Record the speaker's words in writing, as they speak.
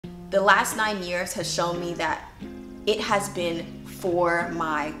the last 9 years has shown me that it has been for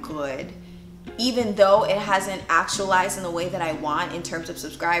my good. Even though it hasn't actualized in the way that I want in terms of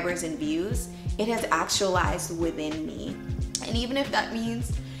subscribers and views, it has actualized within me. And even if that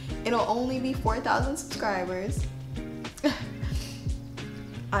means it'll only be 4,000 subscribers,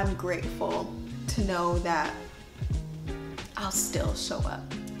 I'm grateful to know that I'll still show up.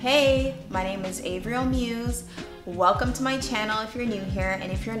 Hey, my name is Avrielle Muse. Welcome to my channel if you're new here,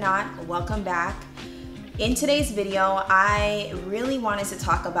 and if you're not, welcome back. In today's video, I really wanted to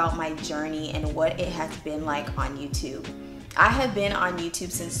talk about my journey and what it has been like on YouTube. I have been on YouTube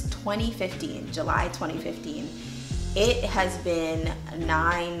since 2015, July 2015. It has been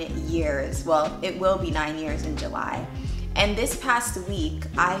 9 years. Well, it will be 9 years in July. And this past week,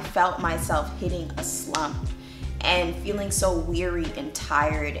 I felt myself hitting a slump and feeling so weary and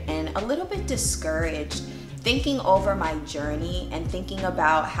tired and a little bit discouraged, thinking over my journey and thinking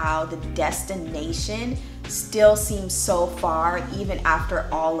about how the destination still seems so far even after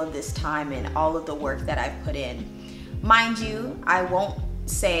all of this time and all of the work that I've put in. Mind you, I won't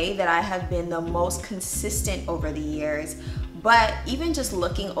say that I have been the most consistent over the years, but even just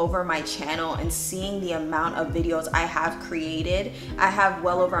looking over my channel and seeing the amount of videos I have created, I have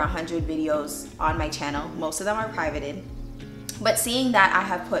well over 100 videos on my channel. Most of them are privated. But seeing that I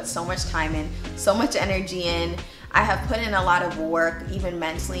have put so much time in, so much energy in, I have put in a lot of work, even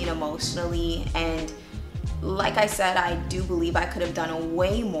mentally and emotionally. And like I said, I do believe I could have done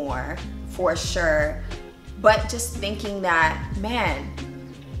way more for sure. But just thinking that, man,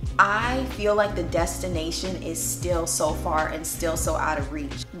 I feel like the destination is still so far and still so out of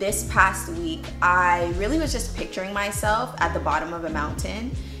reach. This past week, I really was just picturing myself at the bottom of a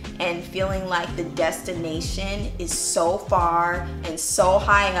mountain and feeling like the destination is so far and so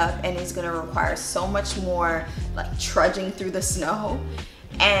high up and is gonna require so much more like trudging through the snow.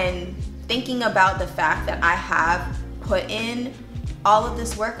 And thinking about the fact that I have put in all of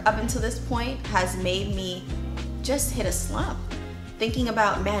this work up until this point has made me just hit a slump. Thinking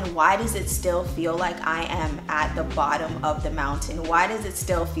about, man, why does it still feel like I am at the bottom of the mountain? Why does it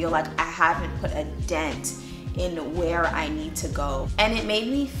still feel like I haven't put a dent in where I need to go? And it made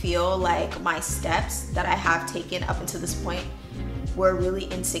me feel like my steps that I have taken up until this point were really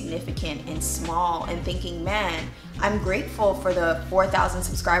insignificant and small, and thinking, man, I'm grateful for the 4,000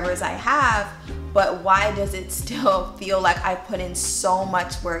 subscribers I have, but why does it still feel like I put in so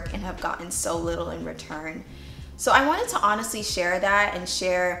much work and have gotten so little in return? So I wanted to honestly share that and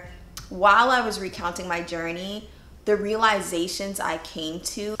share, while I was recounting my journey, the realizations I came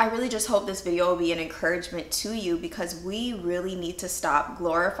to. I really just hope this video will be an encouragement to you, because we really need to stop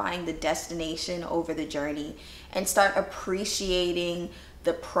glorifying the destination over the journey and start appreciating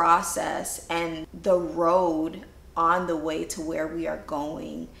the process and the road on the way to where we are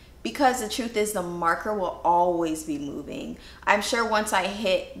going. Because the truth is, the marker will always be moving. I'm sure once I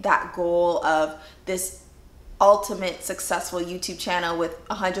hit that goal of this ultimate successful YouTube channel with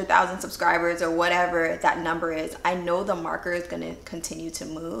 100,000 subscribers or whatever that number is, I know the marker is going to continue to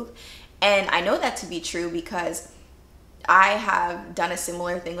move. And I know that to be true because I have done a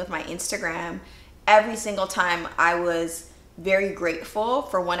similar thing with my Instagram. Every single time I was very grateful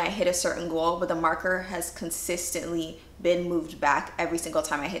for when I hit a certain goal, but the marker has consistently been moved back every single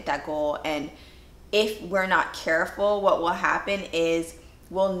time I hit that goal. And if we're not careful, what will happen is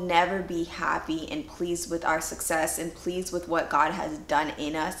we'll never be happy and pleased with our success and pleased with what God has done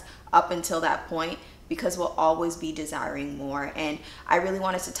in us up until that point, because we'll always be desiring more. And I really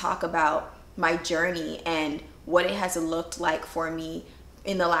wanted to talk about my journey and what it has looked like for me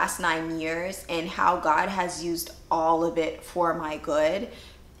in the last 9 years and how God has used all of it for my good.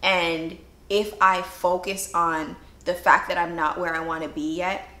 And if I focus on the fact that I'm not where I want to be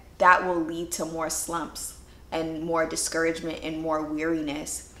yet, that will lead to more slumps and more discouragement and more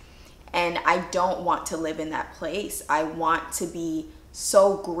weariness. And I don't want to live in that place. I want to be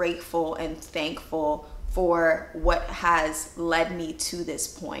so grateful and thankful for what has led me to this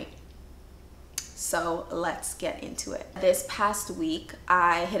point. So let's get into it. This past week,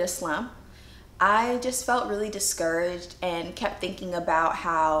 I hit a slump. I just felt really discouraged and kept thinking about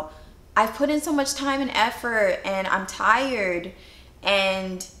how I've put in so much time and effort and I'm tired,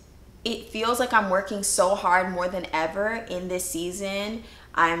 and it feels like I'm working so hard more than ever in this season.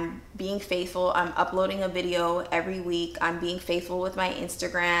 I'm being faithful. I'm uploading a video every week. I'm being faithful with my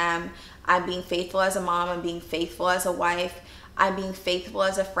Instagram. I'm being faithful as a mom. I'm being faithful as a wife. I'm being faithful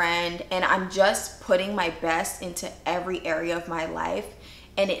as a friend. And I'm just putting my best into every area of my life.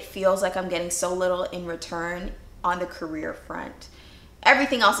 And it feels like I'm getting so little in return on the career front.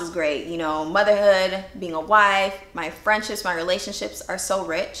 Everything else is great. You know, motherhood, being a wife, my friendships, my relationships are so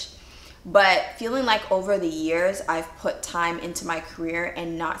rich. But feeling like over the years I've put time into my career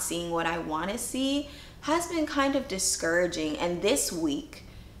and not seeing what I want to see has been kind of discouraging. And this week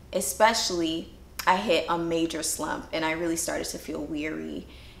especially, I hit a major slump and I really started to feel weary.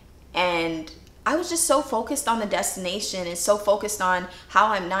 And I was just so focused on the destination and so focused on how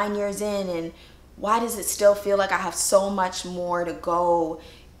I'm 9 years in and why does it still feel like I have so much more to go.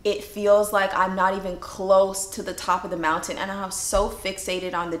 It feels like I'm not even close to the top of the mountain, and I was so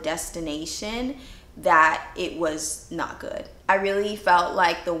fixated on the destination that it was not good. I really felt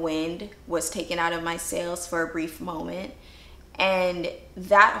like the wind was taken out of my sails for a brief moment, and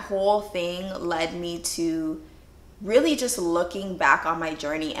that whole thing led me to really just looking back on my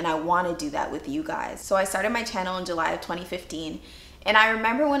journey, and I want to do that with you guys. So I started my channel in July of 2015. And I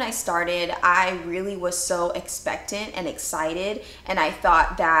remember when I started, I really was so expectant and excited, and I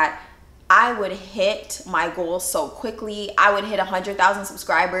thought that I would hit my goals so quickly. I would hit 100,000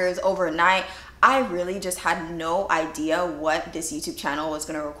 subscribers overnight. I really just had no idea what this YouTube channel was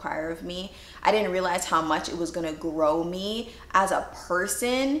gonna require of me. I didn't realize how much it was gonna grow me as a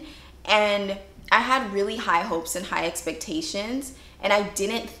person, and I had really high hopes and high expectations, and I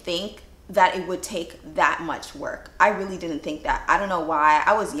didn't think that it would take that much work. I really didn't think that. I don't know why.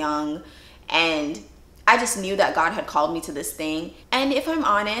 I was young and I just knew that God had called me to this thing. And if I'm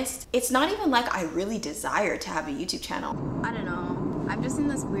honest, it's not even like I really desire to have a YouTube channel. I don't know. I'm just in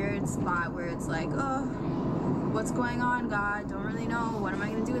this weird spot where it's like, oh, what's going on, God? Don't really know. What am I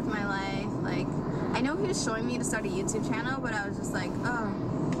gonna do with my life? Like, I know He was showing me to start a YouTube channel, but I was just like,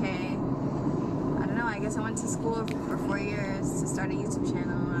 oh, okay. I don't know. I guess I went to school for 4 years to start a YouTube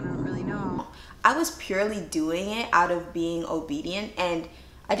channel. I don't really know. I was purely doing it out of being obedient, and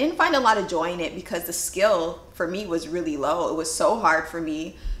I didn't find a lot of joy in it because the skill for me was really low. It was so hard for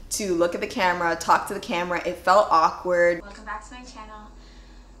me to look at the camera, talk to the camera. It felt awkward. Welcome back to my channel.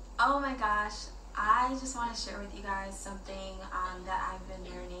 Oh my gosh, I just want to share with you guys something that I've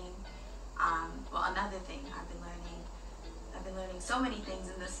been learning. Well, another thing I've been learning. I've been learning so many things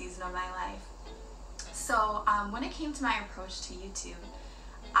in this season of my life. So when it came to my approach to YouTube,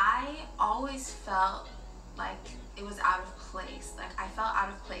 I always felt like it was out of place. Like I felt out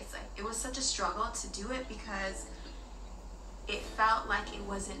of place. Like it was such a struggle to do it because it felt like it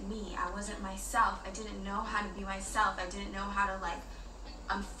wasn't me. I wasn't myself. I didn't know how to be myself. I didn't know how to like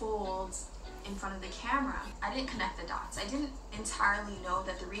unfold in front of the camera. I didn't connect the dots. I didn't entirely know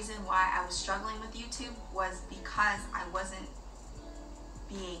that the reason why I was struggling with YouTube was because I wasn't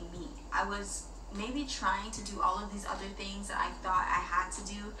being me. I was maybe trying to do all of these other things that I thought I had to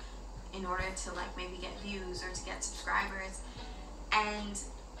do in order to like maybe get views or to get subscribers. And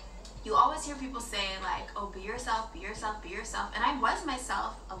you always hear people say like, oh, be yourself, be yourself, be yourself. And I was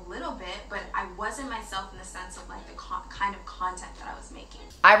myself a little bit, but I wasn't myself in the sense of like the kind of content that I was making.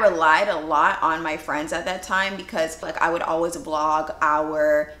 I relied a lot on my friends at that time because like I would always vlog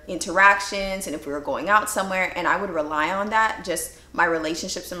our interactions and if we were going out somewhere, and I would rely on that, just my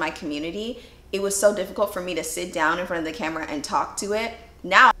relationships in my community. It was so difficult for me to sit down in front of the camera and talk to it.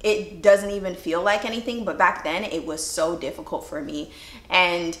 Now it doesn't even feel like anything, but back then it was so difficult for me.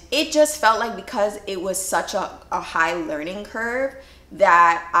 And it just felt like because it was such a high learning curve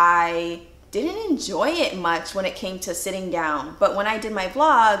that I didn't enjoy it much when it came to sitting down. But when I did my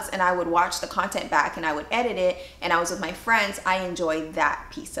vlogs and I would watch the content back and I would edit it and I was with my friends, I enjoyed that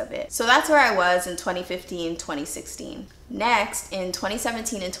piece of it. So that's where I was in 2015, 2016. Next, in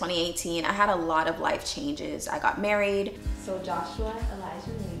 2017 and 2018, I had a lot of life changes. I got married. So Joshua Elijah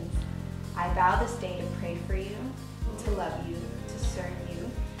Muse, I vow this day to pray for you, to love you, to serve you,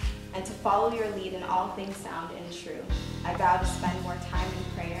 and to follow your lead in all things sound and true. I vow to spend more time in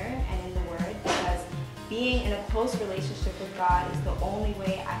prayer and in the Word because being in a close relationship with God is the only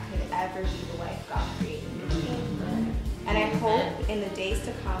way I could ever be the wife God created me to be. And I hope in the days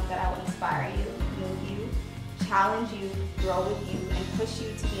to come that I will inspire you, move you, challenge you, grow with you, and push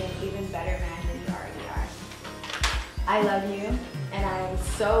you to be an even better man than you already are. I love you, and I am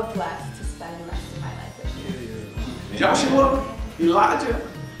so blessed to spend the rest of my life with you. Joshua, Elijah,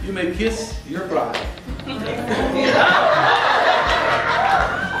 you may kiss your bride.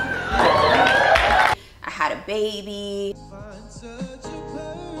 I had a baby.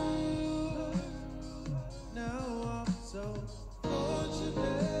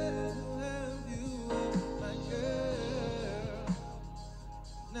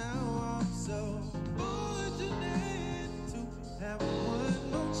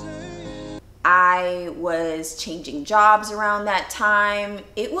 I I was changing jobs around that time.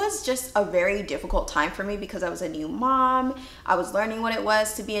 It was just a very difficult time for me because I was a new mom. I was learning what it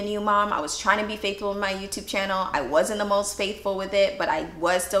was to be a new mom. I was trying to be faithful with my YouTube channel. I wasn't the most faithful with it, but I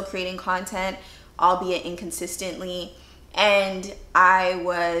was still creating content, albeit inconsistently. And I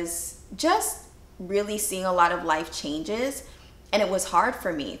was just really seeing a lot of life changes, and it was hard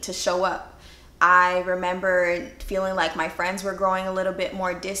for me to show up. I remember feeling like my friends were growing a little bit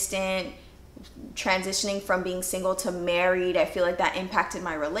more distant, transitioning from being single to married. I feel like that impacted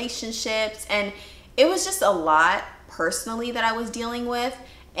my relationships, and it was just a lot personally that I was dealing with,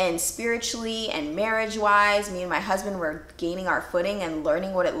 and spiritually and marriage-wise. Me and my husband were gaining our footing and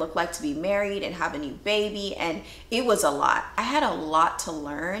learning what it looked like to be married and have a new baby, and it was a lot. I had a lot to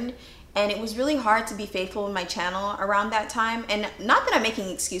learn, and it was really hard to be faithful with my channel around that time. And not that I'm making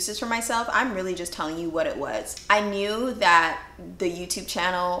excuses for myself, I'm really just telling you what it was. I knew that the YouTube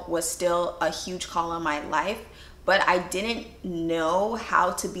channel was still a huge call on my life, but I didn't know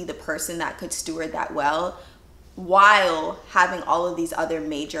how to be the person that could steward that well while having all of these other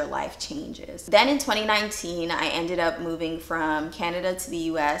major life changes. Then in 2019, I ended up moving from Canada to the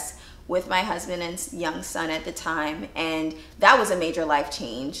US with my husband and young son at the time, and that was a major life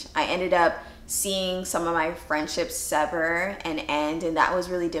change. I ended up seeing some of my friendships sever and end, and that was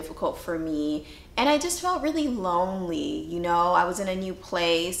really difficult for me. And I just felt really lonely. You know, I was in a new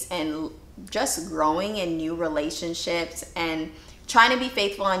place and just growing in new relationships and trying to be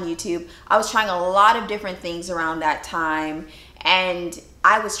faithful on YouTube. I was trying a lot of different things around that time, and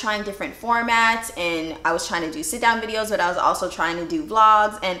I was trying different formats, and I was trying to do sit down videos, but I was also trying to do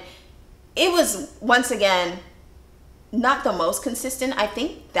vlogs, and it was, once again, not the most consistent. I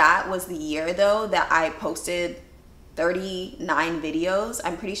think that was the year though that I posted 39 videos.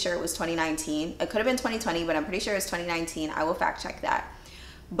 I'm pretty sure it was 2019. It could have been 2020, but I'm pretty sure it's 2019. I will fact check that.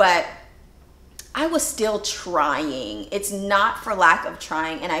 But I was still trying. It's not for lack of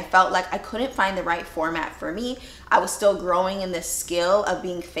trying, and I felt like I couldn't find the right format for me. I was still growing in the skill of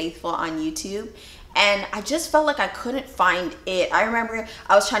being faithful on YouTube, and I just felt like I couldn't find it. I remember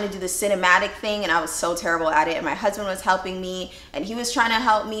I was trying to do the cinematic thing, and I was so terrible at it, and my husband was helping me, and he was trying to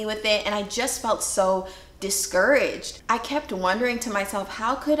help me with it, and I just felt so discouraged. I kept wondering to myself,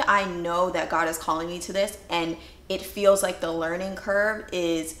 how could I know that God is calling me to this, and it feels like the learning curve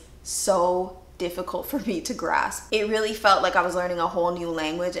is so difficult for me to grasp. It really felt like I was learning a whole new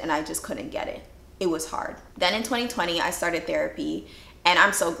language, and I just couldn't get it. It was hard. Then in 2020, I started therapy, and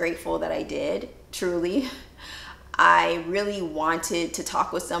I'm so grateful that I did, truly. I really wanted to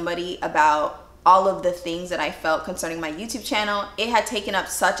talk with somebody about all of the things that I felt concerning my YouTube channel. It had taken up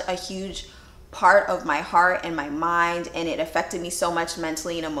such a huge part of my heart and my mind, and it affected me so much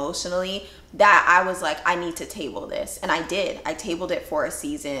mentally and emotionally that I was like, I need to table this. And I did. I tabled it for a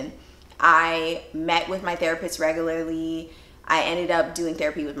season. I met with my therapist regularly. I ended up doing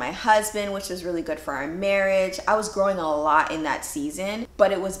therapy with my husband, which was really good for our marriage. I was growing a lot in that season,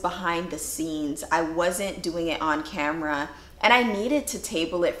 but it was behind the scenes. I wasn't doing it on camera, and I needed to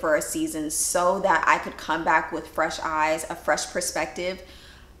table it for a season so that I could come back with fresh eyes, a fresh perspective.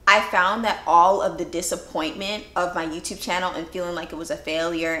 I found that all of the disappointment of my YouTube channel and feeling like it was a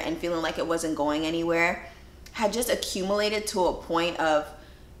failure and feeling like it wasn't going anywhere had just accumulated to a point of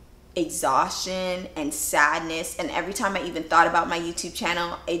exhaustion and sadness, and every time I even thought about my YouTube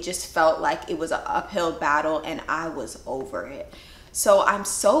channel, it just felt like it was an uphill battle, and I was over it. So I'm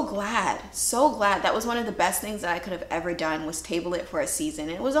so glad that was one of the best things that I could have ever done, was table it for a season.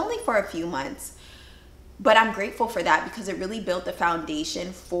 And it was only for a few months, but I'm grateful for that because it really built the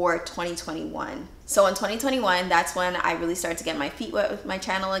foundation for 2021. So in 2021, that's when I really started to get my feet wet with my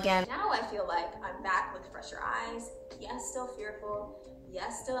channel again. Now I feel like I'm back with fresher eyes. Yes, still fearful.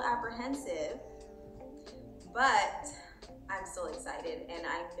 Yes, still apprehensive, but I'm still excited, and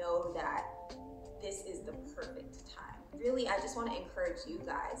I know that this is the perfect time. Really, I just want to encourage you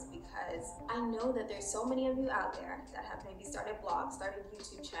guys, because I know that there's so many of you out there that have maybe started blogs, started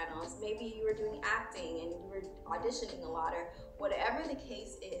YouTube channels, maybe you were doing acting and you were auditioning a lot, or whatever the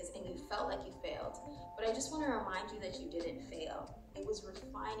case is, and you felt like you failed. But I just want to remind you that you didn't fail. It was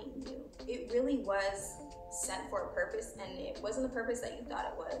refining you. It really was sent for a purpose, and it wasn't the purpose that you thought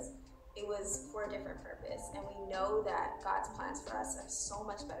it was. It was for a different purpose, and we know that God's plans for us are so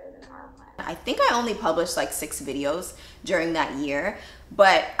much better than our plans. I think I only published like 6 videos during that year,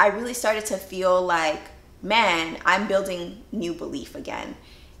 but I really started to feel like, man, I'm building new belief again.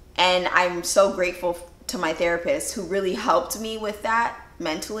 And I'm so grateful to my therapist, who really helped me with that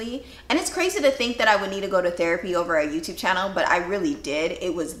mentally. And it's crazy to think that I would need to go to therapy over a YouTube channel, but I really did.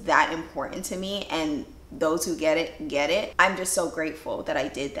 It was that important to me, and those who get it, get it. I'm just so grateful that I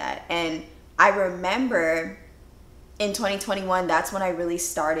did that. And I remember in 2021, that's when I really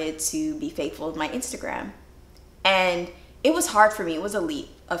started to be faithful with my Instagram. And it was hard for me. It was a leap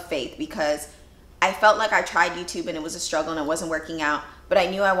of faith because I felt like I tried YouTube and it was a struggle and it wasn't working out. But I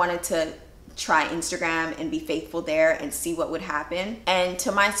knew I wanted to try Instagram and be faithful there and see what would happen. And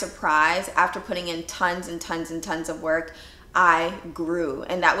to my surprise, after putting in tons and tons and tons of work, I grew.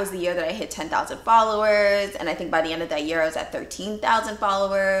 And that was the year that I hit 10,000 followers. And I think by the end of that year, I was at 13,000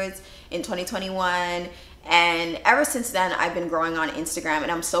 followers in 2021. And ever since then, I've been growing on Instagram.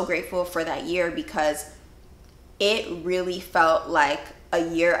 And I'm so grateful for that year because it really felt like a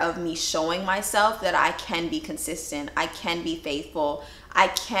year of me showing myself that I can be consistent, I can be faithful, I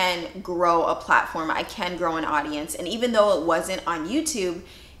can grow a platform, I can grow an audience. And even though it wasn't on YouTube,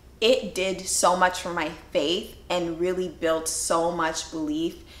 it did so much for my faith and really built so much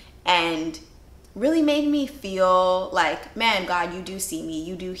belief and really made me feel like, man, God, you do see me,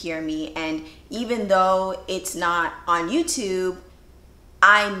 you do hear me. And even though it's not on YouTube,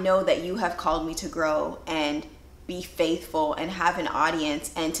 I know that you have called me to grow and be faithful and have an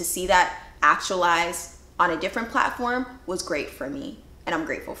audience, and to see that actualized on a different platform was great for me, and I'm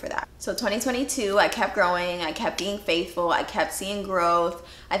grateful for that. So 2022, I kept growing, I kept being faithful, I kept seeing growth.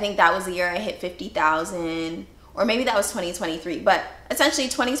 I think that was the year I hit 50,000, or maybe that was 2023, but essentially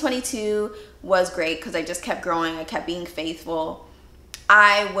 2022 was great because I just kept growing, I kept being faithful.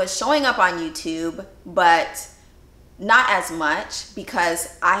 I was showing up on YouTube, but not as much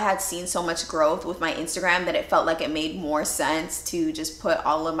because I had seen so much growth with my Instagram that it felt like it made more sense to just put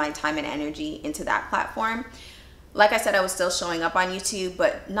all of my time and energy into that platform. Like I said, I was still showing up on YouTube,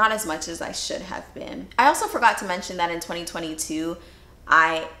 but not as much as I should have been. I also forgot to mention that in 2022,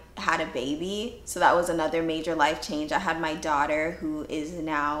 I had a baby. So that was another major life change. I had my daughter, who is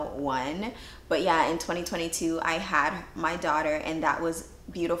now 1. But yeah, in 2022, I had my daughter, and that was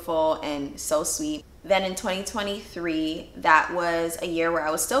beautiful and so sweet. Then in 2023, that was a year where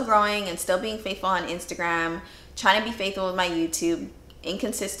I was still growing and still being faithful on Instagram, trying to be faithful with my YouTube,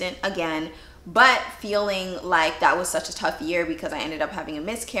 inconsistent again, but feeling like that was such a tough year because I ended up having a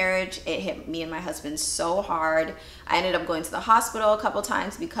miscarriage. It hit me and my husband so hard. I ended up going to the hospital a couple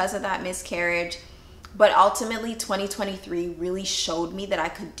times because of that miscarriage. But ultimately, 2023 really showed me that I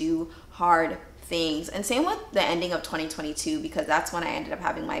could do hard things. And same with the ending of 2022, because that's when I ended up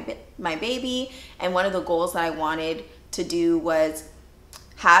having my baby. And one of the goals that I wanted to do was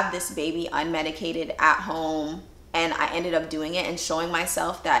have this baby unmedicated at home. And I ended up doing it and showing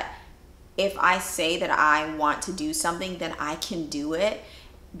myself that if I say that I want to do something, then I can do it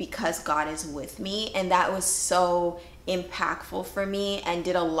because God is with me. And that was so impactful for me and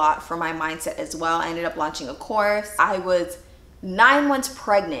did a lot for my mindset as well. I ended up launching a course. I was 9 months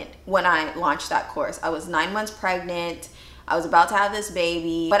pregnant when I launched that course. I was 9 months pregnant. I was about to have this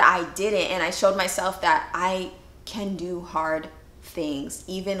baby, but I did it. And I showed myself that I can do hard things,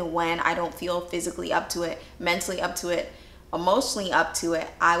 even when I don't feel physically up to it, mentally up to it, emotionally up to it.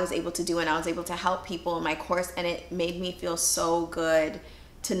 I was able to do it, and I was able to help people in my course, and it made me feel so good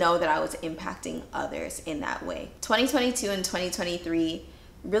to know that I was impacting others in that way. 2022 and 2023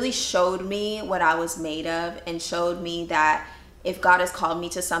 really showed me what I was made of and showed me that if God has called me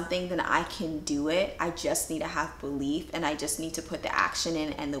to something, then I can do it. I just need to have belief, and I just need to put the action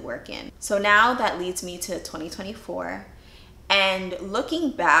in and the work in. So now that leads me to 2024. And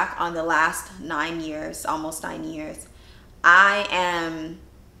looking back on the last 9 years, almost 9 years, I am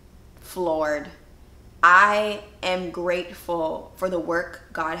floored. I am grateful for the work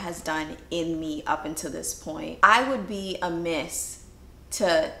God has done in me up until this point. I would be amiss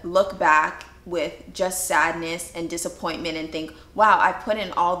to look back with just sadness and disappointment and think, wow, I put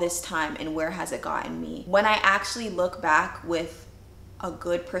in all this time and where has it gotten me? When I actually look back with a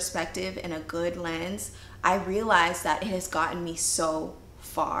good perspective and a good lens, I realize that it has gotten me so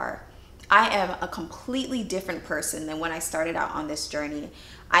far. I am a completely different person than when I started out on this journey.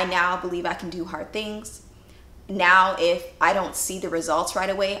 I now believe I can do hard things. Now, if I don't see the results right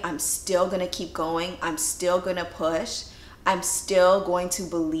away, I'm still gonna keep going. I'm still gonna push. I'm still going to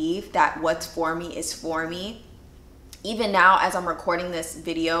believe that what's for me is for me. Even now, as I'm recording this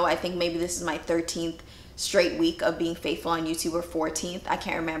video, I think maybe this is my 13th straight week of being faithful on YouTube, or 14th, I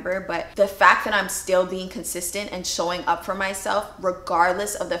can't remember. But the fact that I'm still being consistent and showing up for myself,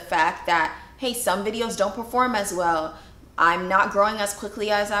 regardless of the fact that, hey, some videos don't perform as well, I'm not growing as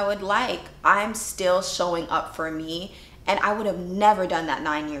quickly as I would like, I'm still showing up for me. And I would have never done that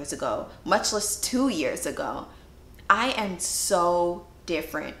 9 years ago, much less 2 years ago. I am so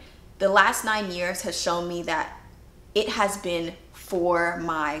different. The last 9 years has shown me that it has been for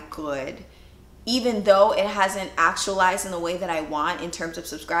my good. even though it hasn't actualized in the way that I want in terms of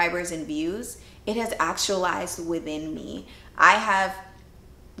subscribers and views, it has actualized within me. I have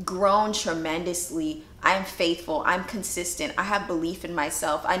grown tremendously. I'm faithful. I'm consistent. I have belief in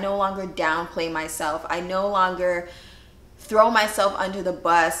myself. I no longer downplay myself. I no longer throw myself under the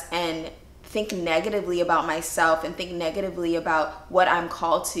bus and think negatively about myself and think negatively about what I'm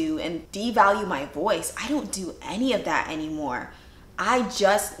called to and devalue my voice. I don't do any of that anymore. I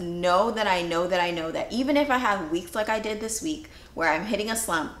just know that I know that I know that even if I have weeks like I did this week where I'm hitting a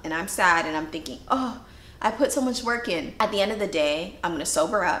slump and I'm sad and I'm thinking, oh, I put so much work in. At the end of the day, I'm gonna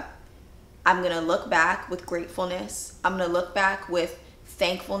sober up. I'm gonna look back with gratefulness. I'm gonna look back with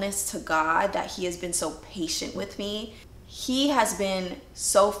thankfulness to God that He has been so patient with me. He has been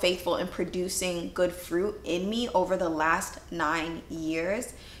so faithful in producing good fruit in me over the last 9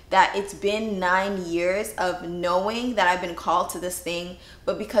 years, that it's been 9 years of knowing that I've been called to this thing,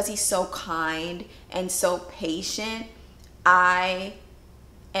 but because He's so kind and so patient, I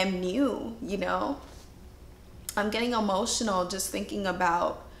am new, you know? I'm getting emotional just thinking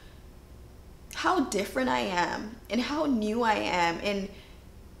about how different I am and how new I am and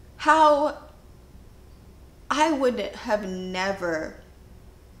how I would have never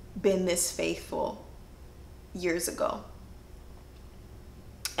been this faithful years ago.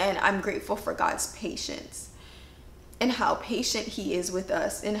 And I'm grateful for God's patience and how patient He is with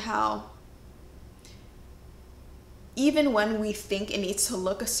us, and how even when we think it needs to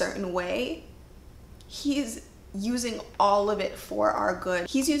look a certain way, He's using all of it for our good.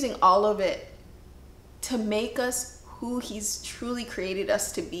 He's using all of it to make us who He's truly created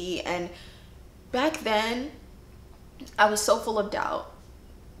us to be. And back then, I was so full of doubt,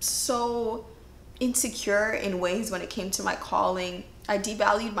 so insecure in ways when it came to my calling. I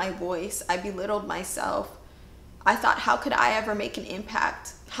devalued my voice. I belittled myself. I thought, how could I ever make an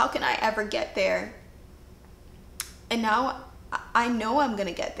impact? How can I ever get there? And now I know I'm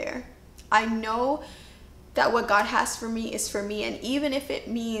gonna get there. I know that what God has for me is for me. And even if it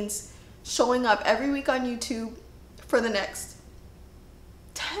means showing up every week on YouTube for the next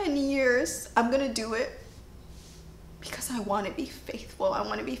 10 years, I'm gonna do it because I want to be faithful. I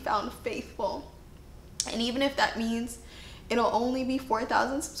want to be found faithful. And even if that means it'll only be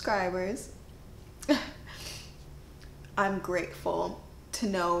 4,000 subscribers, I'm grateful to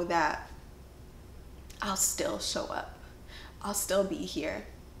know that I'll still show up. I'll still be here.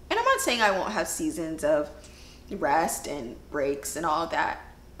 And I'm not saying I won't have seasons of rest and breaks and all that,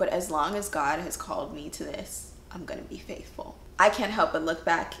 but as long as God has called me to this, I'm gonna be faithful. I can't help but look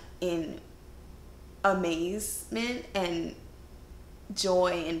back in amazement and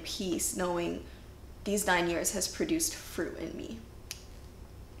joy and peace knowing these 9 years has produced fruit in me.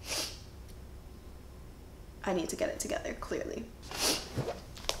 I need to get it together, clearly.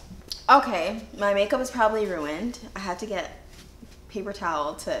 Okay, my makeup is probably ruined. I had to get paper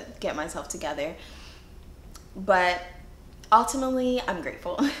towel to get myself together. But ultimately, I'm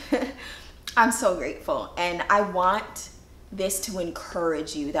grateful. I'm so grateful. And I want this to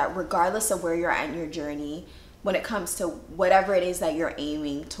encourage you that regardless of where you're at in your journey, when it comes to whatever it is that you're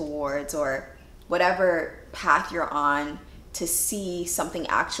aiming towards or whatever path you're on to see something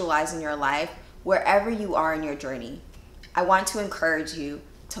actualize in your life, wherever you are in your journey, I want to encourage you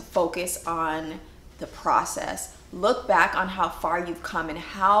to focus on the process. Look back on how far you've come and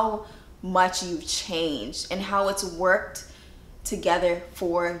how much you've changed and how it's worked together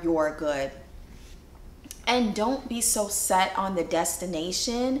for your good. And don't be so set on the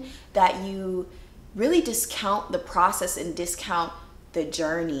destination that you really discount the process and discount the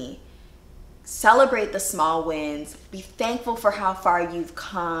journey. Celebrate the small wins. Be thankful for how far you've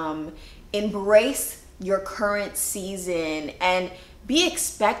come. Embrace your current season and be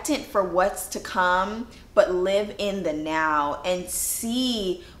expectant for what's to come, but live in the now and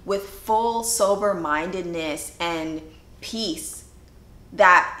see with full sober-mindedness and peace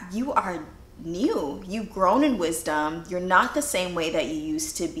that you are new. You've grown in wisdom. You're not the same way that you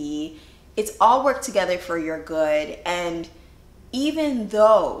used to be. It's all worked together for your good. And even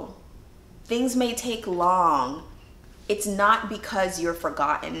though things may take long, it's not because you're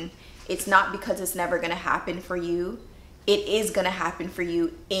forgotten. It's not because it's never going to happen for you. It is going to happen for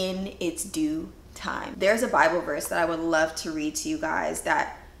you in its due time. There's a Bible verse that I would love to read to you guys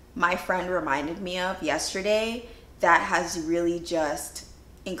that my friend reminded me of yesterday that has really just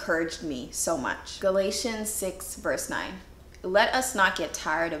encouraged me so much. Galatians 6 verse 9. Let us not get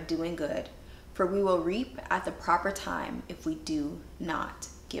tired of doing good, for we will reap at the proper time if we do not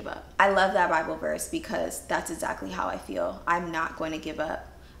give up. I love that Bible verse because that's exactly how I feel. I'm not going to give up.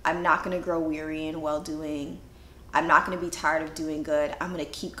 I'm not going to grow weary in well-doing. I'm not gonna be tired of doing good. I'm gonna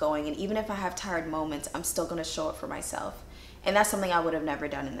keep going. And even if I have tired moments, I'm still gonna show up for myself. And that's something I would have never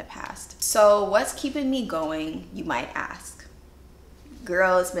done in the past. So what's keeping me going, you might ask?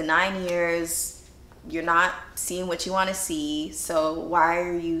 Girl, it's been 9 years. You're not seeing what you wanna see. So why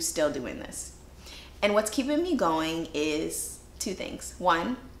are you still doing this? And what's keeping me going is two things.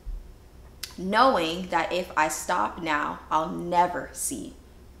 One, knowing that if I stop now, I'll never see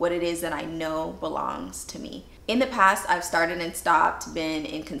what it is that I know belongs to me. In the past, I've started and stopped, been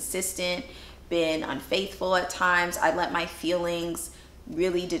inconsistent, been unfaithful at times. I let my feelings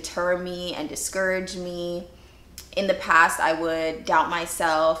really deter me and discourage me. In the past, I would doubt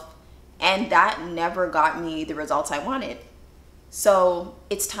myself, and that never got me the results I wanted. So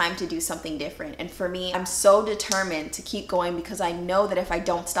it's time to do something different. And for me, I'm so determined to keep going because I know that if I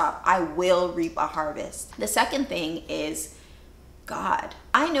don't stop, I will reap a harvest. The second thing is God.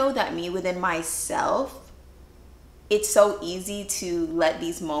 I know that me within myself, it's so easy to let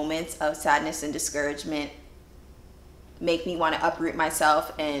these moments of sadness and discouragement make me want to uproot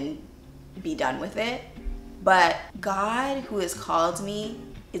myself and be done with it. But God, who has called me,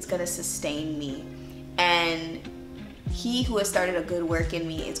 is going to sustain me. And He who has started a good work in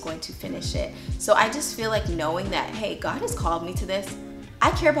me is going to finish it. So I just feel like knowing that, hey, God has called me to this. I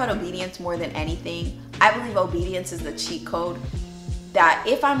care about obedience more than anything. I believe obedience is the cheat code, that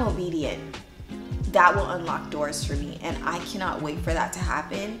if I'm obedient, that will unlock doors for me. And I cannot wait for that to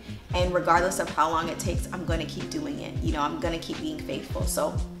happen. And regardless of how long it takes, I'm going to keep doing it. You know, I'm going to keep being faithful.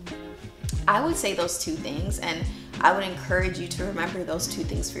 So I would say those two things. And I would encourage you to remember those two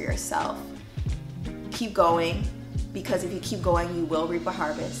things for yourself. Keep going, because if you keep going, you will reap a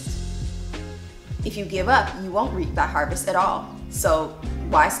harvest. If you give up, you won't reap that harvest at all. So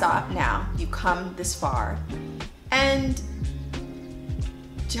why stop now? You've come this far. And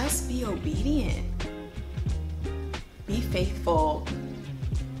just be obedient. Be faithful.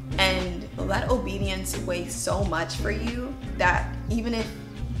 And let obedience weigh so much for you that even if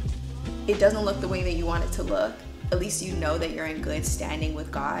it doesn't look the way that you want it to look, at least you know that you're in good standing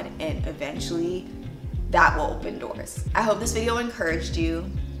with God, and eventually that will open doors. I hope this video encouraged you.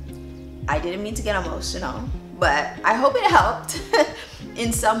 I didn't mean to get emotional, but I hope it helped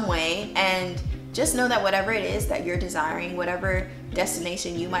in some way. And just know that whatever it is that you're desiring, whatever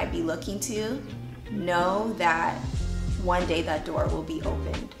destination you might be looking to, know that one day that door will be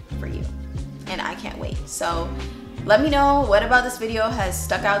opened for you. And I can't wait. So let me know what about this video has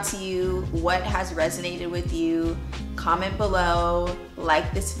stuck out to you, what has resonated with you. Comment below,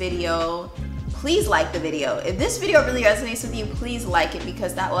 like this video. Please like the video. If this video really resonates with you, please like it,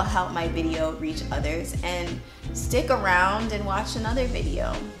 because that will help my video reach others. And stick around and watch another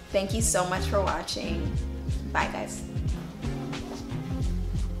video. Thank you so much for watching. Bye guys.